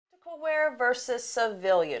wear versus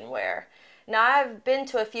civilian wear. Now, I've been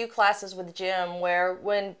to a few classes with Jim where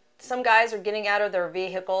when some guys are getting out of their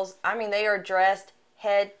vehicles, I mean, they are dressed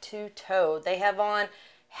head to toe. They have on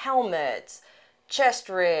helmets, chest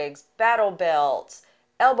rigs, battle belts,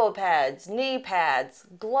 elbow pads, knee pads,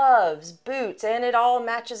 gloves, boots, and it all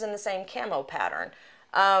matches in the same camo pattern.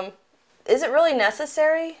 Is it really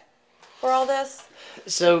necessary for all this?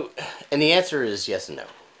 So, and the answer is yes and no.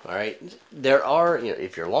 All right, there are,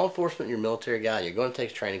 if you're law enforcement, you're a military guy, and you're going to take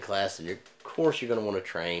a training class, and of course you're going to want to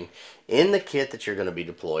train in the kit that you're going to be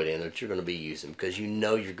deployed in, that you're going to be using, because you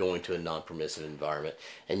know you're going to a non-permissive environment,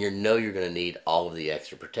 and you know you're going to need all of the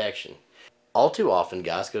extra protection. All too often,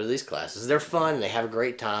 guys go to these classes. They're fun and they have a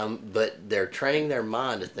great time, but they're training their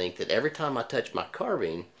mind to think that every time I touch my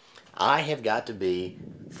carbine, I have got to be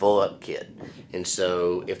full up kit. And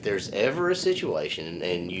so if there's ever a situation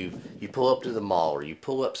and you pull up to the mall or you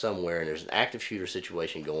pull up somewhere and there's an active shooter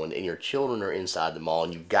situation going and your children are inside the mall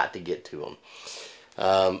and you've got to get to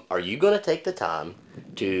them, are you going to take the time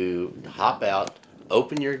to hop out,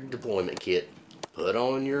 open your deployment kit, put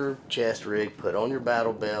on your chest rig, put on your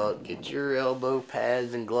battle belt, get your elbow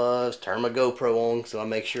pads and gloves, turn my GoPro on so I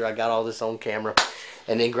make sure I got all this on camera,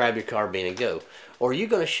 and then grab your carbine and go? Or are you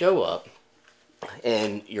going to show up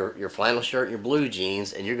in your flannel shirt and your blue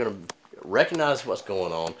jeans, and you're going to recognize what's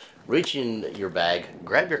going on, reach in your bag,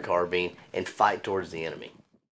 grab your carbine, and fight towards the enemy?